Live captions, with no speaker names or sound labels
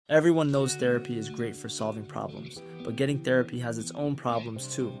Everyone knows therapy is great for solving problems, but getting therapy has its own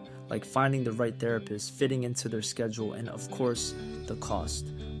problems too, like finding the right therapist, fitting into their schedule, and of course, the cost.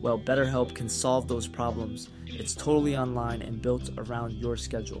 Well, BetterHelp can solve those problems. It's totally online and built around your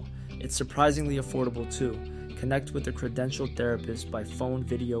schedule. It's surprisingly affordable too. Connect with a credentialed therapist by phone,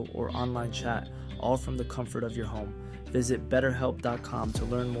 video, or online chat, all from the comfort of your home. Visit BetterHelp.com to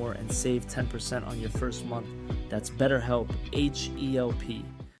learn more and save 10% on your first month. That's BetterHelp, H-E-L-P.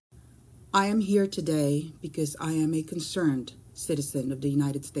 I am here today because I am a concerned citizen of the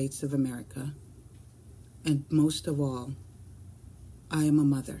United States of America. And most of all, I am a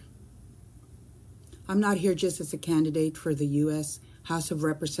mother. I'm not here just as a candidate for the U.S. House of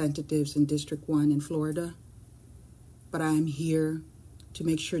Representatives in District 1 in Florida, but I am here to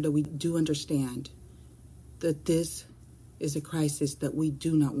make sure that we do understand that this is a crisis that we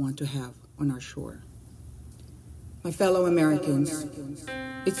do not want to have on our shore. My fellow Americans,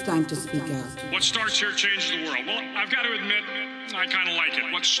 it's time to speak out. What starts here changes the world. Well, I've got to admit, I kind of like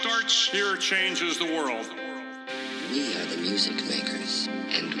it. What starts here changes the world. We are the music makers,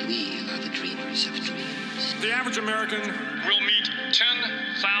 and we are the dreamers of dreams. The average American will meet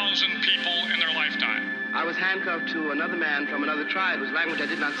 10,000 people in their lifetime. I was handcuffed to another man from another tribe whose language I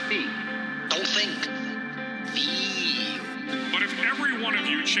did not speak. Don't think. Feel. But if every one of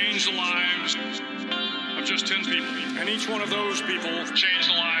you changed the lives of just 10 people, and each one of those people changed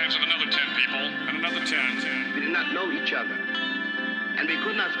the lives of another 10 people, and another 10. We did not know each other. And we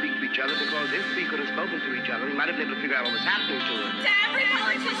could not speak to each other because if we could have spoken to each other, we might have been able to figure out what was happening to us. To every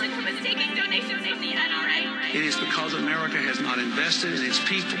politician who is taking donations from the NRA. It is because America has not invested in its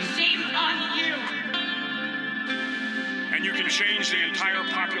people. Shame on you. And you can change the entire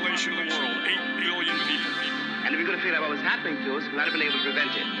population of the world, 8 billion people. And if we could have figured out what was happening to us, we might have been able to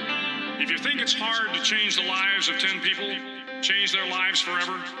prevent it. If you think it's hard to change the lives of 10 people, change their lives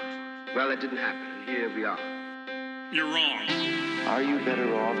forever, well, it didn't happen. Here we are. You're wrong. Are you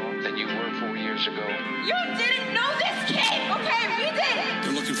better off than you were 4 years ago? You didn't know this kid, okay? We did.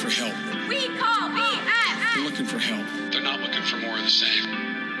 They're looking for help. We call BS. They're looking for help. They're not looking for more of the same.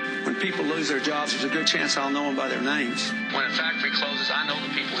 When people lose their jobs, there's a good chance I'll know them by their names. When a factory closes, I know the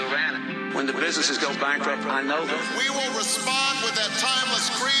people who ran it. When the businesses go bankrupt, I know them. We will respond with that timeless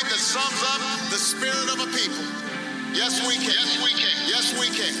creed that sums up the spirit of a people. Yes, we can. Yes, we can. Yes, we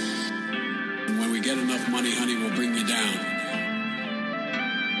can. And when we get enough money, honey, we'll bring you down.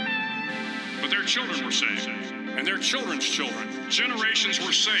 But their children were saved, and their children's children. Generations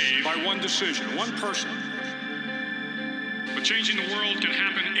were saved by one decision, one person. But changing the world can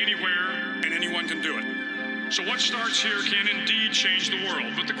happen anywhere, and anyone can do it. So what starts here can indeed change the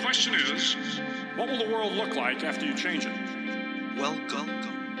world. But the question is, what will the world look like after you change it?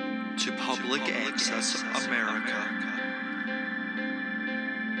 Welcome to Public Access America.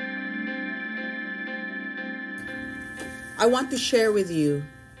 I want to share with you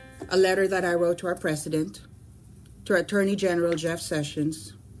a letter that I wrote to our president, to our Attorney General Jeff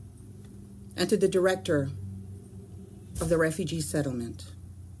Sessions, and to the director of the refugee settlement.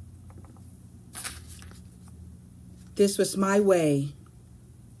 This was my way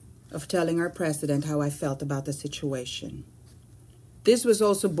of telling our president how I felt about the situation. This was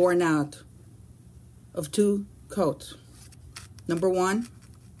also born out of two quotes. Number one,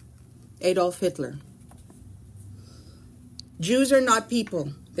 Adolf Hitler. Jews are not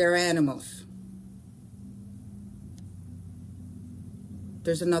people, they're animals.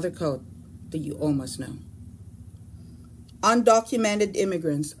 There's another quote that you all must know. Undocumented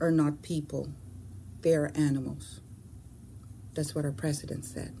immigrants are not people, they are animals. That's what our president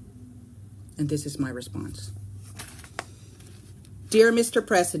said. And this is my response. Dear Mr.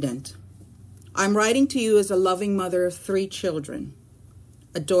 President, I'm writing to you as a loving mother of 3 children,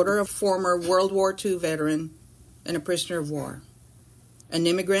 a daughter of former World War II veteran and a prisoner of war, an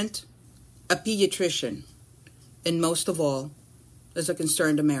immigrant, a pediatrician, and most of all, as a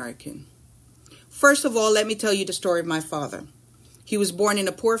concerned American. First of all, let me tell you the story of my father. He was born in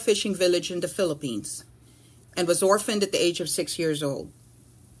a poor fishing village in the Philippines and was orphaned at the age of 6 years old.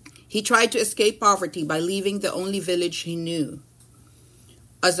 He tried to escape poverty by leaving the only village he knew.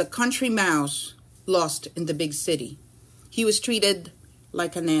 As a country mouse lost in the big city, he was treated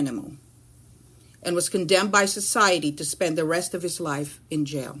like an animal and was condemned by society to spend the rest of his life in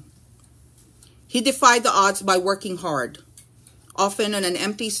jail. He defied the odds by working hard, often on an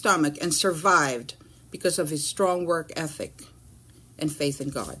empty stomach, and survived because of his strong work ethic and faith in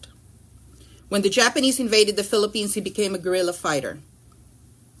God. When the Japanese invaded the Philippines, he became a guerrilla fighter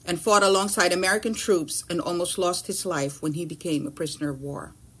and fought alongside American troops and almost lost his life when he became a prisoner of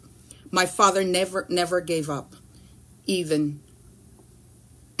war. My father never gave up, even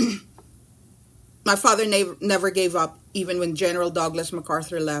My father never gave up, even when General Douglas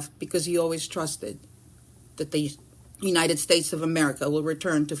MacArthur left, because he always trusted that the United States of America will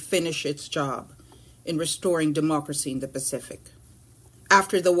return to finish its job in restoring democracy in the Pacific.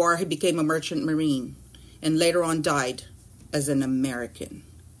 After the war, he became a merchant marine and later on died as an American.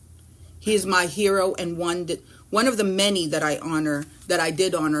 He is my hero and one of the many that I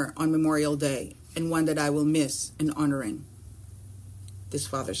did honor on Memorial Day, and one that I will miss in honoring this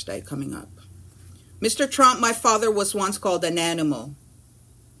Father's Day coming up. Mr. Trump, my father was once called an animal.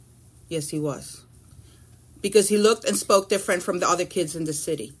 Yes, he was. Because he looked and spoke different from the other kids in the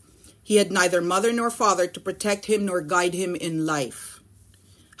city. He had neither mother nor father to protect him nor guide him in life.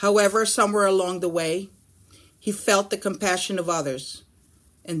 However, somewhere along the way, he felt the compassion of others,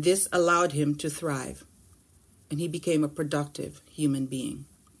 and this allowed him to thrive, and he became a productive human being.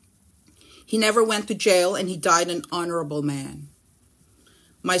 He never went to jail, and he died an honorable man.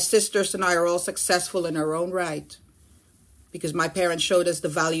 My sisters and I are all successful in our own right, because my parents showed us the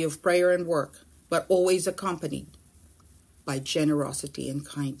value of prayer and work, but always accompanied by generosity and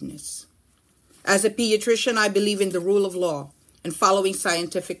kindness. As a pediatrician, I believe in the rule of law and following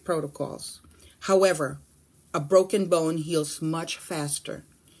scientific protocols. However, a broken bone heals much faster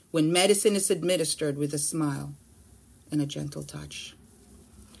when medicine is administered with a smile and a gentle touch.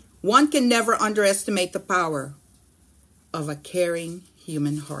 One can never underestimate the power of a caring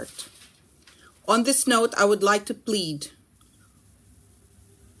human heart. On this note, I would like to plead,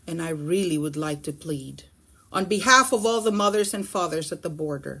 and I really would like to plead, on behalf of all the mothers and fathers at the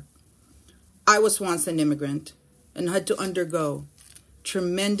border. I was once an immigrant and had to undergo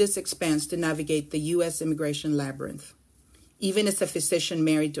tremendous expense to navigate the U.S. immigration labyrinth, even as a physician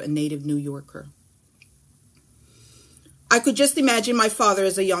married to a native New Yorker. I could just imagine my father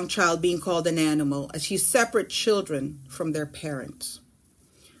as a young child being called an animal as he separated children from their parents.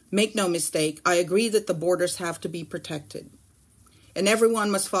 Make no mistake, I agree that the borders have to be protected, and everyone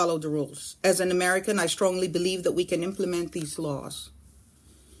must follow the rules. As an American, I strongly believe that we can implement these laws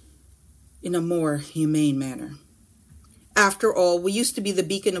in a more humane manner. After all, we used to be the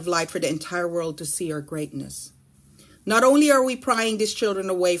beacon of light for the entire world to see our greatness. Not only are we prying these children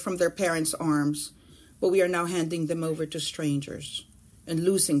away from their parents' arms, but we are now handing them over to strangers and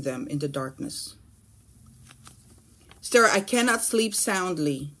losing them in the darkness. Sir, I cannot sleep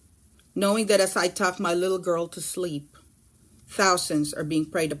soundly, knowing that as I tuck my little girl to sleep, thousands are being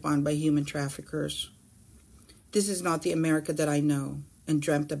preyed upon by human traffickers. This is not the America that I know and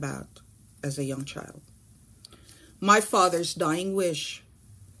dreamt about as a young child. My father's dying wish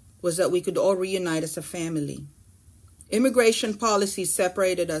was that we could all reunite as a family. Immigration policy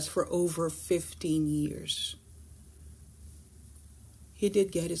separated us for over 15 years. He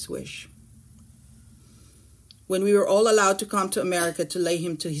did get his wish. When we were all allowed to come to America to lay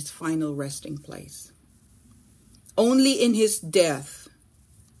him to his final resting place. Only in his death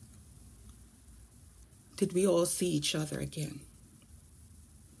did we all see each other again.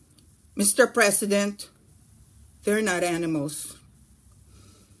 Mr. President, they're not animals.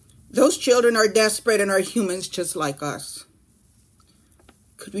 Those children are desperate and are humans just like us.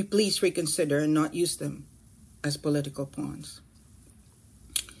 Could we please reconsider and not use them as political pawns?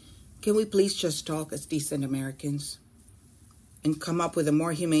 Can we please just talk as decent Americans and come up with a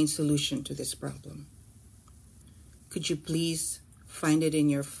more humane solution to this problem? Could you please find it in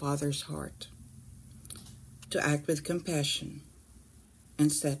your Father's heart to act with compassion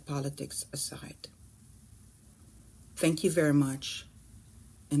and set politics aside? Thank you very much,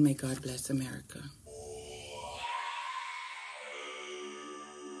 and may God bless America.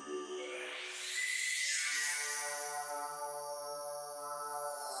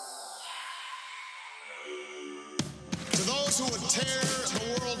 To those who would tear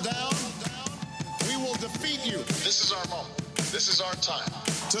the world down, we will defeat you. This is our moment. This is our time.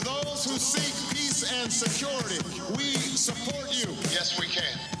 To those who seek peace and security, we support you. Yes, we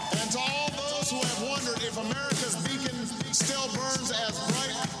can. And to all those who have wondered if America's beacon still burns as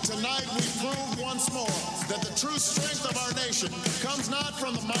bright, tonight we prove once more that the true strength of our nation comes not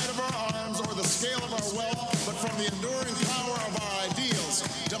from the might of our arms or the scale of our wealth, but from the enduring power of our ideals,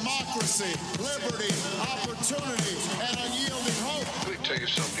 democracy, liberty, opportunity, and unyielding hope. Let me tell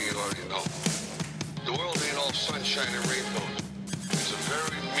you something you already know. The world ain't all sunshine and rainbows. It's a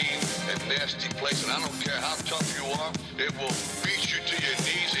very mean and nasty place, and I don't care how tough you are, it will beat you to your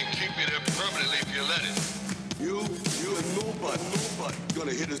knees and keep you there permanently if you let it. You and nobody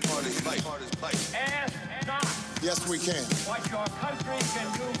gonna hit as hard as fight. Ask not. Yes, we can. What your country can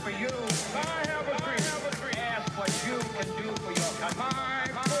do for you. I have a dream. Ask what you can do for your country. My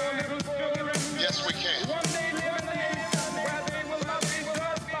poor little children. Yes, we can. One day live in a nation where they will not be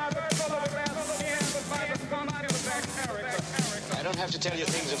judged by the color of their skin. have to tell you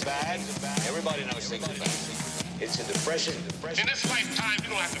things are bad. Everybody knows things are bad. It's a depression. In this lifetime,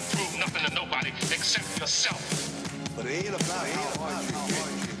 you don't have to prove nothing to nobody except yourself. But it ain't about how hard you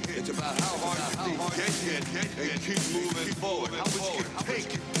get. It's about how hard you get and keep moving forward. How much you can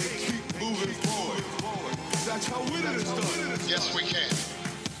take and keep moving forward. That's how winning is done. Yes, we can.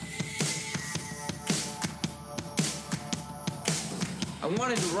 I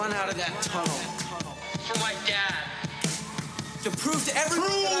wanted to run out of that tunnel. For my dad. To prove to everyone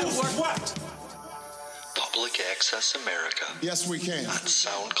that I work. What? Public Access America. Yes, we can. On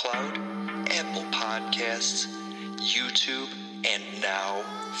SoundCloud, Apple Podcasts, YouTube, and now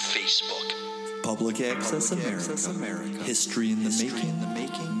Facebook. Public Access America. History in the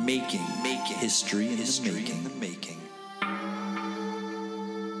making. Making history in the making.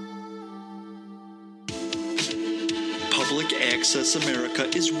 Public Access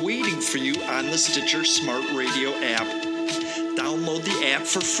America is waiting for you on the Stitcher Smart Radio app. Download the app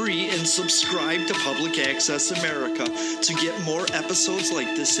for free and subscribe to Public Access America to get more episodes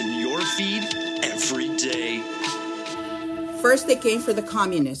like this in your feed every day. First, they came for the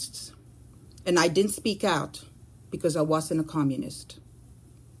communists, and I didn't speak out because I wasn't a communist.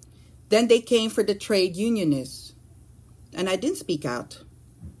 Then they came for the trade unionists, and I didn't speak out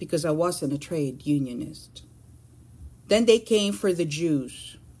because I wasn't a trade unionist. Then they came for the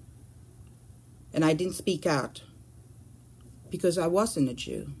Jews, and I didn't speak out because I wasn't a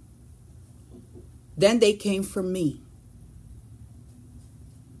Jew. Then they came for me,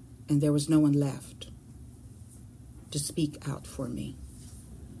 and there was no one left to speak out for me.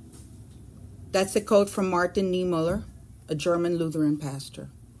 That's a quote from Martin Niemöller, a German Lutheran pastor.